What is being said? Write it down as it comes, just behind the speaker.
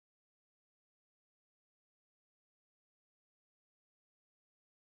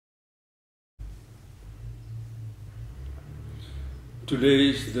Today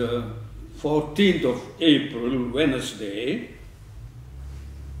is the 14th of April, Wednesday,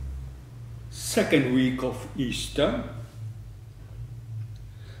 second week of Easter.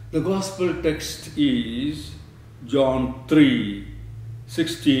 The Gospel text is John 3,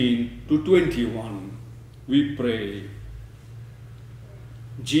 16 to 21. We pray.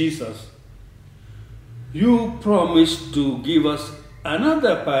 Jesus, you promised to give us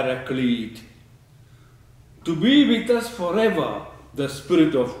another Paraclete, to be with us forever, the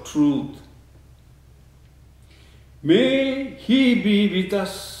Spirit of truth. May He be with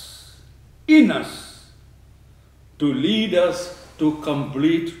us, in us, to lead us to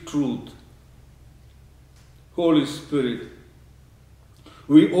complete truth. Holy Spirit,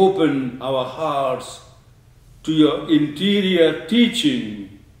 we open our hearts to your interior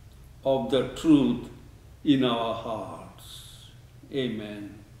teaching of the truth in our hearts.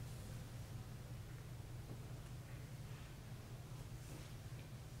 Amen.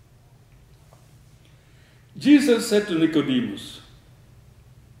 Jesus said to Nicodemus,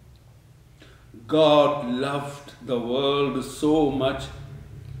 God loved the world so much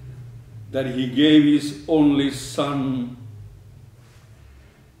that He gave His only Son,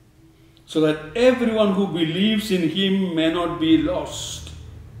 so that everyone who believes in Him may not be lost,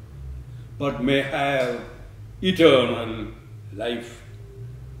 but may have eternal life.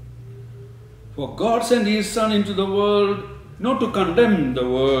 For God sent His Son into the world not to condemn the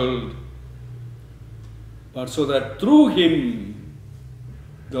world, but so that through Him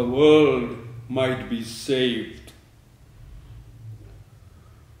the world might be saved.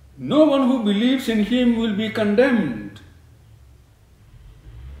 No one who believes in Him will be condemned,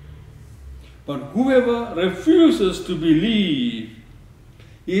 but whoever refuses to believe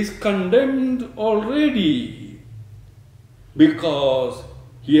is condemned already, because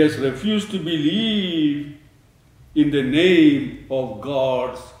he has refused to believe in the name of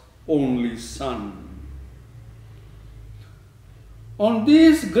God's only Son. On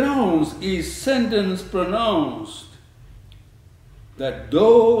these grounds is sentence pronounced, that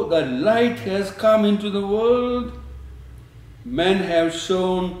though the light has come into the world, men have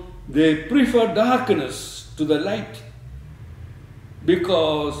shown they prefer darkness to the light,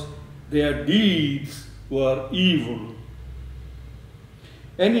 because their deeds were evil.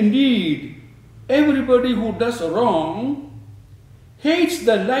 And indeed, everybody who does wrong hates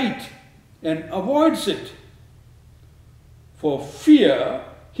the light and avoids it, for fear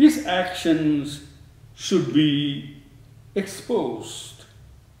his actions should be exposed.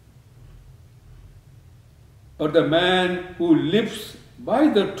 But the man who lives by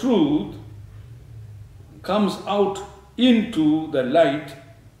the truth comes out into the light,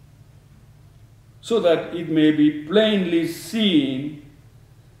 so that it may be plainly seen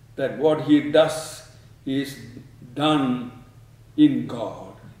that what he does is done in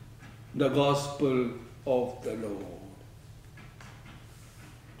God. The Gospel of the Lord.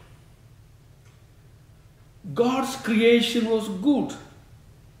 God's creation was good.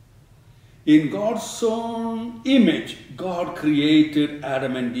 In God's own image, God created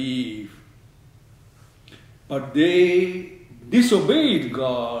Adam and Eve. But they disobeyed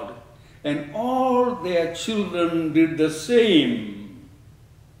God, and all their children did the same.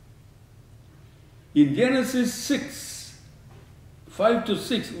 In Genesis 6, 5 to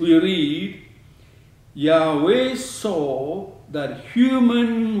 6, we read, Yahweh saw that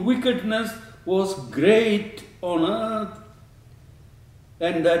human wickedness was great on earth,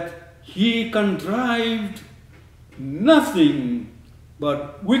 and that He contrived nothing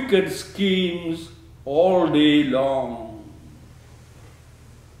but wicked schemes all day long.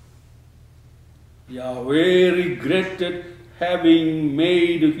 Yahweh regretted having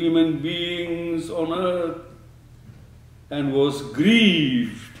made human beings on earth, and was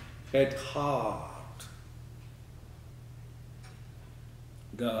grieved at heart.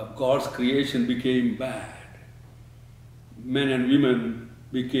 God's creation became bad. Men and women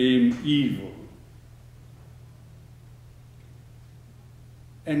became evil.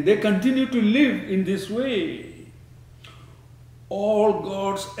 And they continue to live in this way. All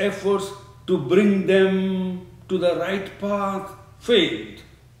God's efforts to bring them to the right path failed.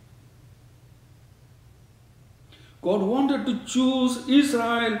 God wanted to choose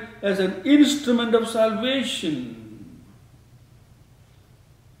Israel as an instrument of salvation.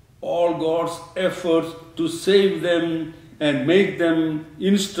 All God's efforts to save them and make them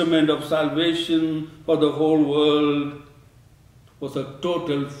instrument of salvation for the whole world was a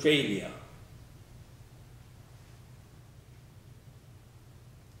total failure.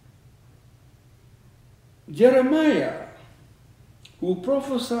 Jeremiah, who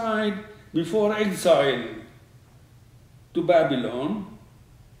prophesied before exile, to Babylon,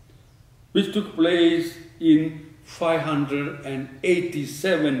 which took place in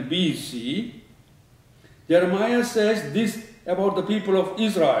 587 BC, Jeremiah says this about the people of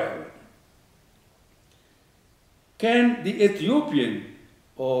Israel. Can the Ethiopian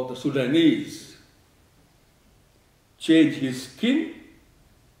or the Sudanese change his skin?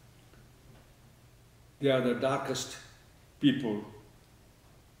 They are the darkest people.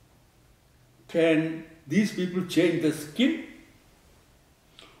 Can these people change the skin?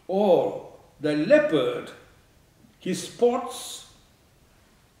 Or the leopard, his spots,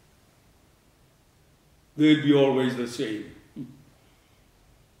 they'll be always the same.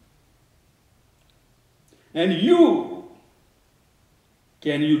 And you,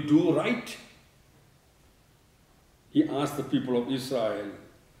 can you do right? He asked the people of Israel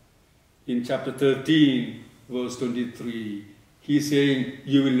in chapter 13, verse 23. He's saying,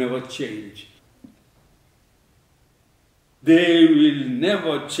 you will never change. They will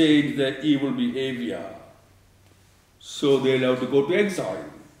never change their evil behavior. So they'll have to go to exile.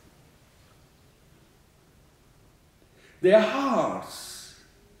 Their hearts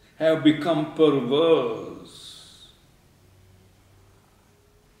have become perverse.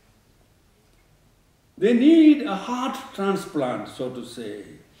 They need a heart transplant, so to say.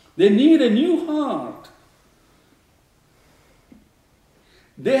 They need a new heart.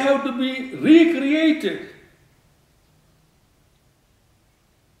 They have to be recreated.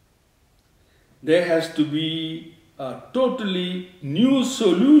 There has to be a totally new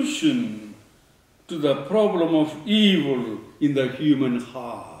solution to the problem of evil in the human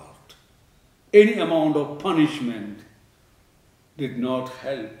heart. Any amount of punishment did not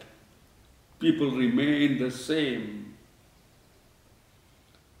help. People remain the same.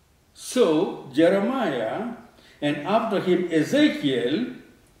 So Jeremiah and after him Ezekiel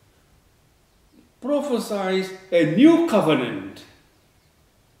prophesies a new covenant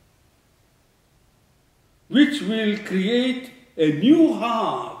which will create a new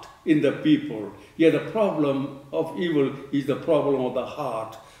heart in the people. Here the problem of evil is the problem of the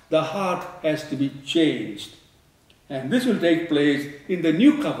heart. The heart has to be changed. And this will take place in the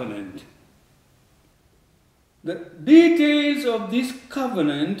new covenant. The details of this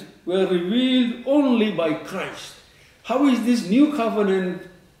covenant were revealed only by Christ. How is this new covenant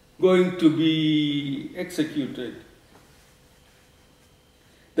going to be executed?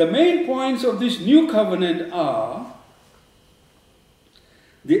 The main points of this new covenant are: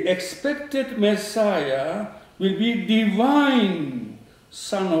 the expected Messiah will be divine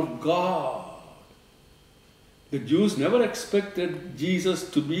Son of God. The Jews never expected Jesus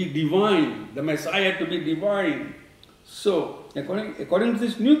to be divine, the Messiah to be divine. So, according to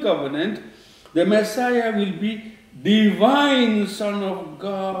this new covenant, the Messiah will be divine Son of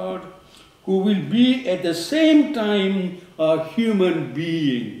God, who will be at the same time a human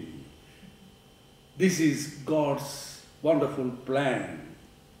being. This is God's wonderful plan.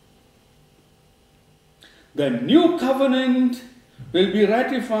 The new covenant will be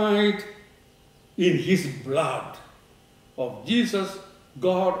ratified in his blood of Jesus,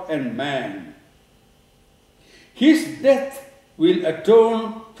 God and man. His death will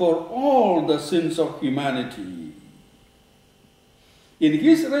atone for all the sins of humanity. In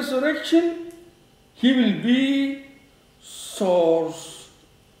his resurrection, he will be source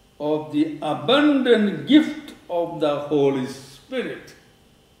of the abundant gift of the Holy Spirit.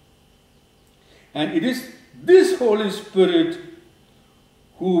 And it is this Holy Spirit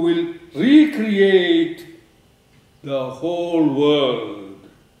who will recreate the whole world,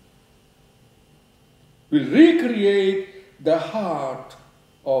 will recreate the heart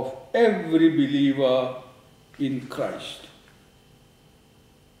of every believer in Christ.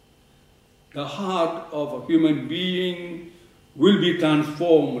 The heart of a human being will be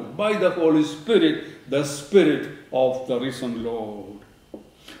transformed by the Holy Spirit, the Spirit of the risen Lord.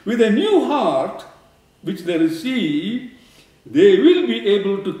 With a new heart, which they receive, they will be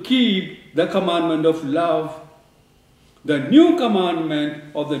able to keep the commandment of love, the new commandment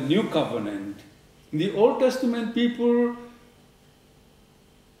of the new covenant. In the Old Testament, people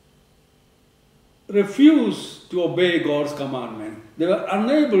refused to obey God's commandment. They were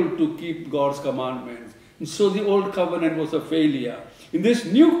unable to keep God's commandments. And so the old covenant was a failure. In this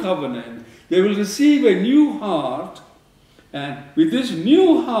new covenant, they will receive a new heart, and with this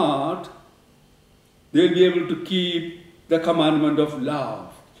new heart, they will be able to keep the commandment of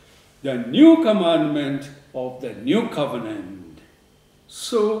love, the new commandment of the new covenant.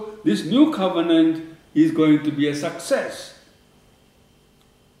 So this new covenant is going to be a success.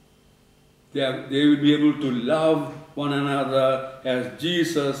 They will be able to love one another as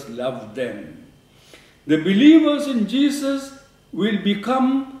Jesus loved them. The believers in Jesus will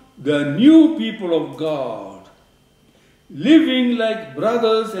become the new people of God, living like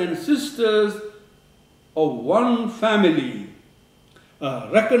brothers and sisters of one family, a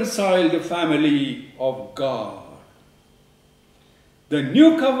reconciled family of God. The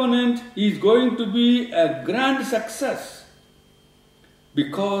new covenant is going to be a grand success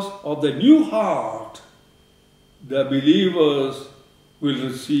because of the new heart the believers will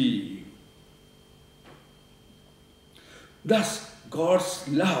receive. Thus, God's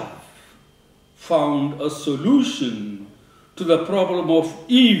love found a solution to the problem of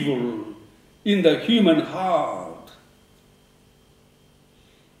evil in the human heart.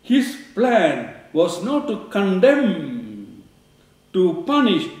 His plan was not to condemn, to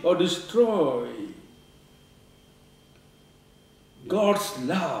punish or destroy. God's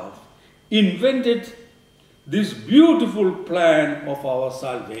love invented this beautiful plan of our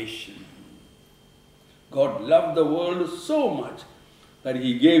salvation. God loved the world so much that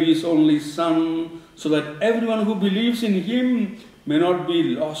He gave His only Son so that everyone who believes in Him may not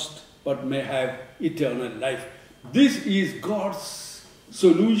be lost but may have eternal life. This is God's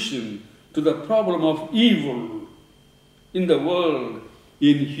solution to the problem of evil in the world,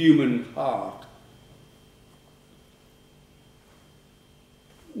 in human heart.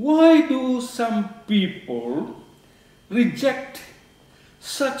 Why do some people reject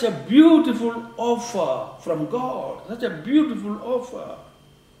such a beautiful offer from God? Such a beautiful offer.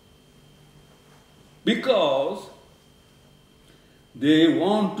 Because they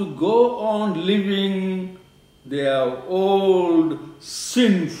want to go on living their old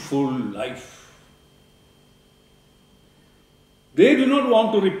sinful life. They do not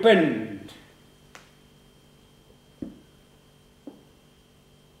want to repent.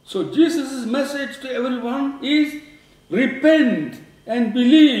 So Jesus' message to everyone is repent and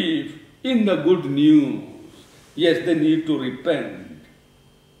believe in the good news. Yes, they need to repent.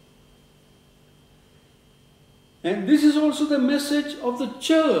 And this is also the message of the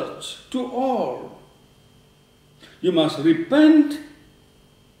church to all. You must repent,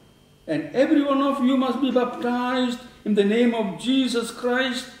 and every one of you must be baptized in the name of Jesus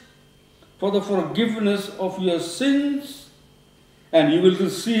Christ for the forgiveness of your sins, and you will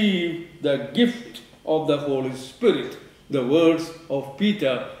receive the gift of the Holy Spirit. The words of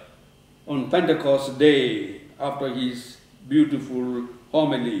Peter on Pentecost Day after his beautiful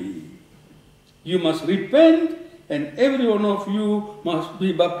homily. You must repent, and every one of you must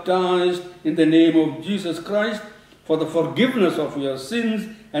be baptized in the name of Jesus Christ for the forgiveness of your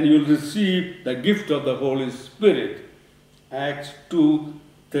sins, and you will receive the gift of the Holy Spirit. Acts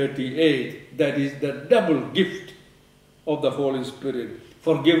 2:38. That is the double gift of the Holy Spirit.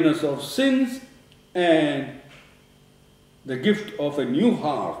 Forgiveness of sins and the gift of a new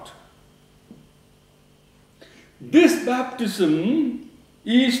heart. This baptism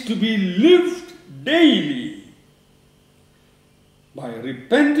is to be lived daily by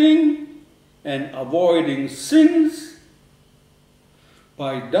repenting and avoiding sins,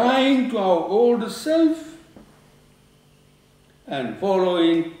 by dying to our old self and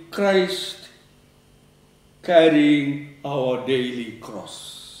following Christ, carrying our daily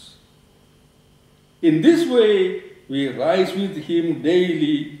cross. In this way, we rise with Him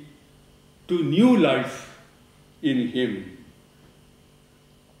daily to new life in Him.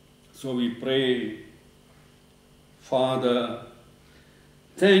 So we pray, Father,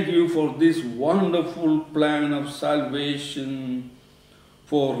 thank you for this wonderful plan of salvation,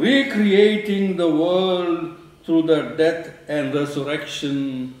 for recreating the world through the death and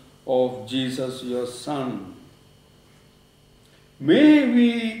resurrection of Jesus, your Son. May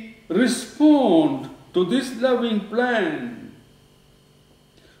we respond to this loving plan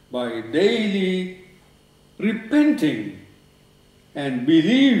by daily repenting and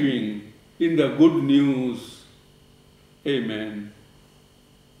believing in the good news. Amen.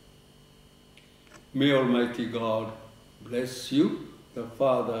 May Almighty God bless you, the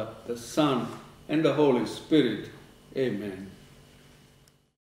Father, the Son, and the Holy Spirit. Amen.